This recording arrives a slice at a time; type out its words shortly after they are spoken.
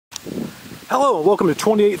Hello and welcome to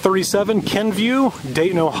 2837 Kenview,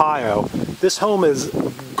 Dayton, Ohio. This home is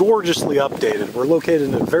gorgeously updated. We're located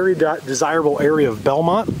in a very desirable area of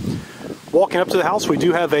Belmont. Walking up to the house, we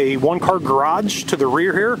do have a one-car garage to the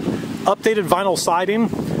rear here. Updated vinyl siding.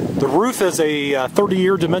 The roof is a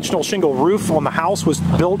 30-year dimensional shingle roof on the house. Was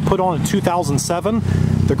put on in 2007.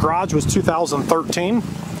 The garage was 2013.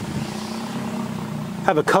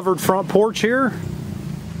 Have a covered front porch here.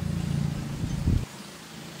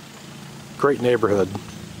 Great neighborhood.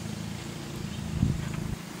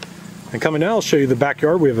 And coming now, I'll show you the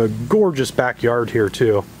backyard. We have a gorgeous backyard here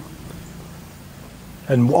too.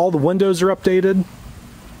 And all the windows are updated.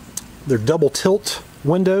 They're double tilt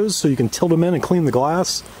windows, so you can tilt them in and clean the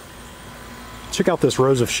glass. Check out this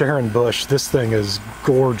Rose of Sharon bush. This thing is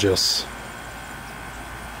gorgeous.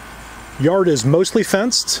 Yard is mostly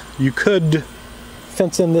fenced. You could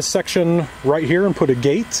fence in this section right here and put a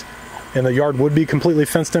gate, and the yard would be completely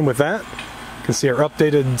fenced in with that. You can see our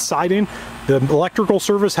updated siding. The electrical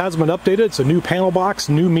service has been updated. It's a new panel box,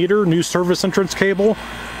 new meter, new service entrance cable.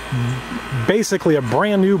 Basically a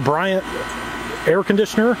brand new Bryant air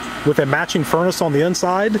conditioner with a matching furnace on the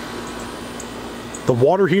inside. The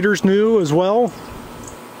water heater's new as well.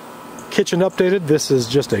 Kitchen updated. This is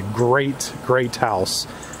just a great, great house.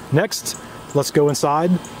 Next, let's go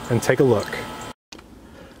inside and take a look.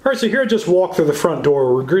 All right, so here I just walked through the front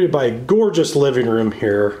door. We're greeted by a gorgeous living room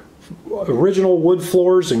here. Original wood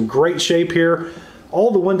floors in great shape here.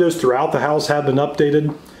 All the windows throughout the house have been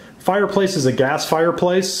updated. Fireplace is a gas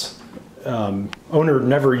fireplace. Owner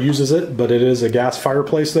never uses it, but it is a gas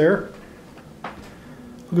fireplace there. Look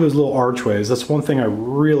at those little archways. That's one thing I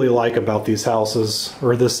really like about these houses,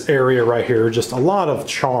 or this area right here. Just a lot of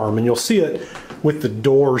charm, and you'll see it with the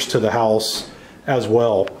doors to the house as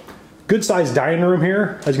well. Good sized dining room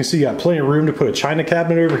here. As you can see, you got plenty of room to put a china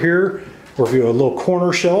cabinet over here, or if you have a little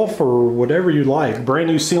corner shelf or whatever you like. Brand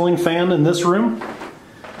new ceiling fan in this room.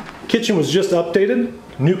 Kitchen was just updated.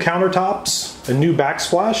 New countertops, a new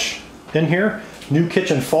backsplash in here. New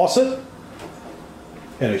kitchen faucet,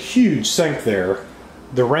 and a huge sink there.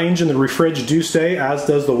 The range and the refrige do stay, as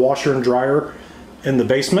does the washer and dryer in the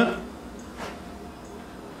basement.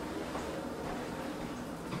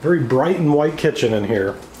 Very bright and white kitchen in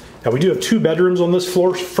here. Now we do have 2 bedrooms on this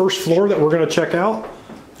floor, first floor, that we're going to check out.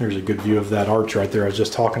 There's a good view of that arch right there I was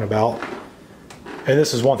just talking about. And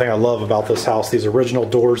this is one thing I love about this house. These original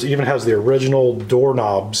doors, even has the original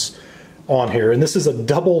doorknobs on here. And this is a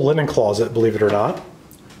double linen closet, believe it or not.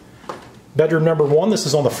 Bedroom number 1, this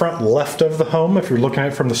is on the front left of the home if you're looking at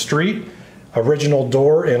it from the street. Original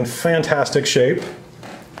door in fantastic shape.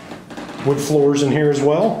 Wood floors in here as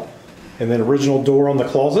well. And then original door on the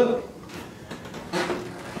closet.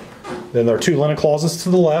 Then there are 2 linen closets to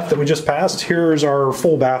the left that we just passed. Here's our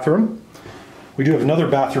full bathroom. We do have another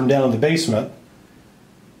bathroom down in the basement.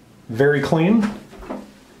 Very clean.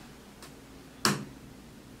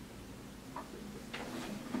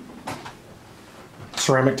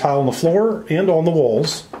 Ceramic tile on the floor and on the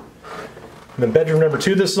walls. And then bedroom number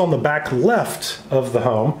 2, this is on the back left of the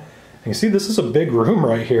home. And you see this is a big room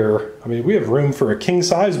right here. I mean, we have room for a king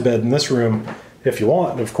size bed in this room if you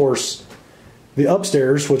want. And of course, the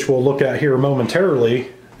upstairs, which we'll look at here momentarily,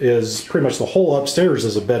 is pretty much the whole upstairs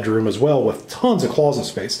is a bedroom as well, with tons of closet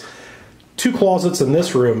space. 2 closets in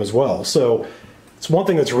this room as well. So it's one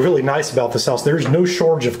thing that's really nice about this house. There's no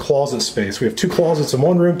shortage of closet space. We have 2 closets in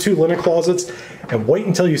one room, 2 linen closets, and wait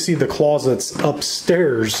until you see the closets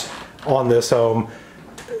upstairs on this home.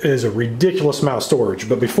 It is a ridiculous amount of storage.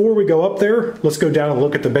 But before we go up there, let's go down and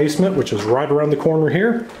look at the basement, which is right around the corner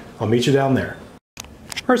here. I'll meet you down there.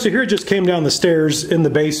 All right, so here it just came down the stairs in the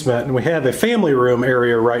basement, and we have a family room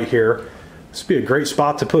area right here. This would be a great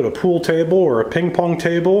spot to put a pool table or a ping pong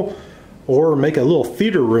table, or make a little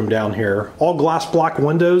theater room down here. All glass block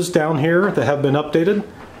windows down here that have been updated.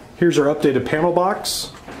 Here's our updated panel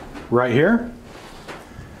box right here.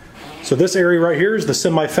 So this area right here is the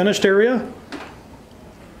semi-finished area.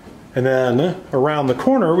 And then around the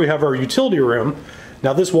corner we have our utility room.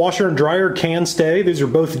 Now this washer and dryer can stay. These are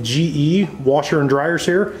both GE washer and dryers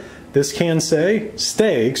here. This can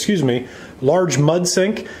stay, large mud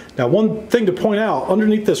sink. Now one thing to point out,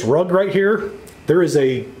 underneath this rug right here, there is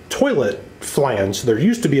a toilet flange. So there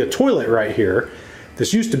used to be a toilet right here.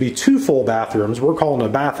 This used to be 2 full bathrooms. We're calling it a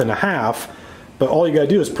bath and a half, but all you gotta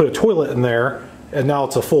do is put a toilet in there, and now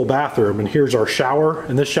it's a full bathroom. And here's our shower,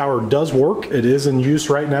 and this shower does work. It is in use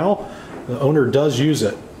right now. The owner does use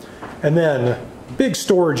it. And then big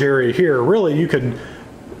storage area here. Really, you could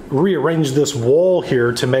rearrange this wall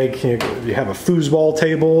here to make, you have a foosball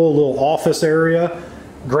table, a little office area.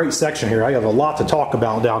 Great section here. I have a lot to talk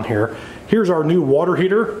about down here. Here's our new water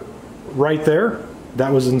heater. right there.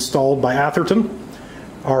 That was installed by Atherton.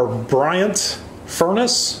 Our Bryant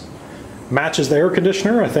furnace matches the air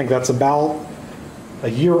conditioner. I think that's about a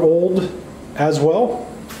year old as well.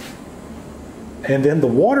 And then the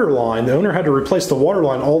water line, the owner had to replace the water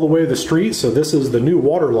line all the way to the street, so this is the new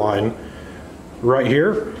water line right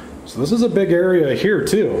here. So this is a big area here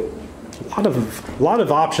too. A lot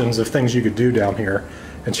of options of things you could do down here.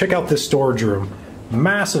 And check out this storage room.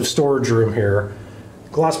 Massive storage room here.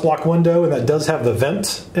 Glass block window, and that does have the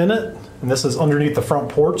vent in it. And this is underneath the front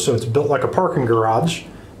porch, so it's built like a parking garage.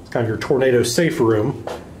 It's kind of your tornado safe room,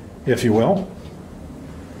 if you will.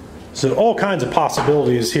 So all kinds of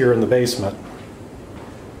possibilities here in the basement.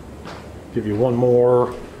 Give you one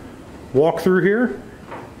more walk through here.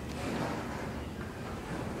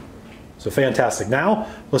 So fantastic. Now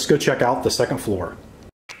let's go check out the second floor.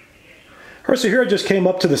 All right, so here I just came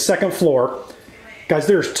up to the second floor. Guys,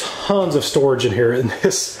 there's tons of storage in here, and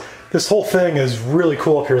this whole thing is really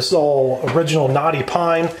cool up here. This is all original knotty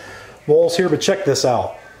pine walls here, but check this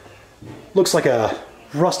out. Looks like a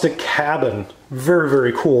rustic cabin. Very,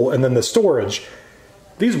 very cool. And then the storage.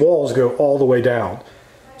 These walls go all the way down.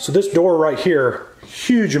 So this door right here,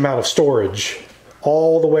 huge amount of storage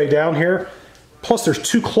all the way down here. Plus there's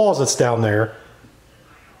 2 closets down there.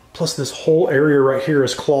 Plus this whole area right here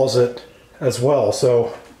is closet as well.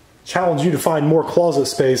 So challenge you to find more closet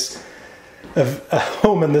space of a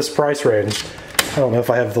home in this price range. I don't know if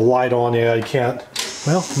I have the light on. Yeah, you can't.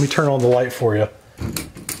 Well, let me turn on the light for you.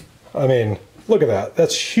 I mean, look at that.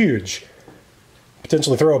 That's huge.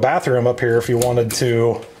 Potentially throw a bathroom up here if you wanted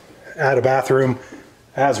to add a bathroom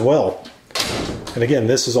as well. And again,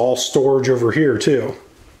 this is all storage over here too.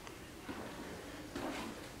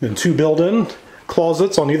 Then 2 built-in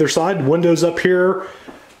closets on either side. Windows up here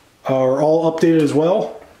are all updated as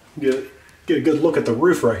well. Get a good look at the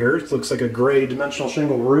roof right here. It looks like a gray dimensional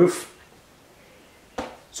shingle roof.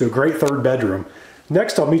 So great third bedroom.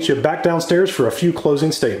 Next, I'll meet you back downstairs for a few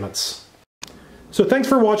closing statements. So thanks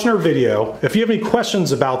for watching our video. If you have any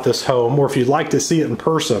questions about this home, or if you'd like to see it in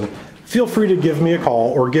person, feel free to give me a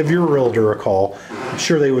call or give your realtor a call. I'm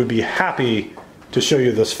sure they would be happy to show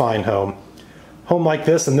you this fine home. Home like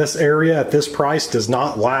this in this area at this price does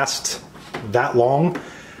not last that long.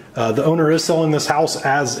 The owner is selling this house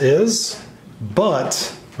as is,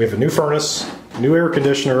 but we have a new furnace, new air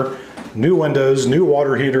conditioner, new windows, new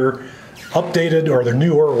water heater, updated, or the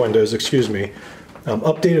newer windows, excuse me,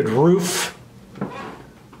 updated roof.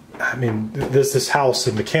 I mean, this house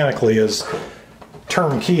mechanically is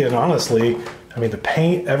turnkey, and honestly, I mean, the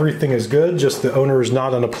paint, everything is good, just the owner is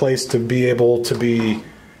not in a place to be able to be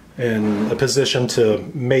in a position to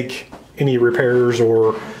make any repairs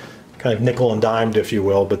or kind of nickel and dimed, if you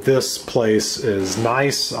will. But this place is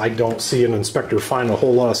nice. I don't see an inspector find a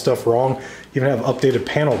whole lot of stuff wrong. Even have updated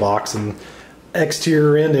panel box and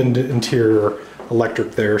exterior and interior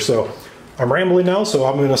electric there. So I'm rambling now, so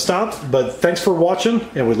I'm going to stop. But thanks for watching,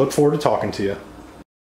 and we look forward to talking to you.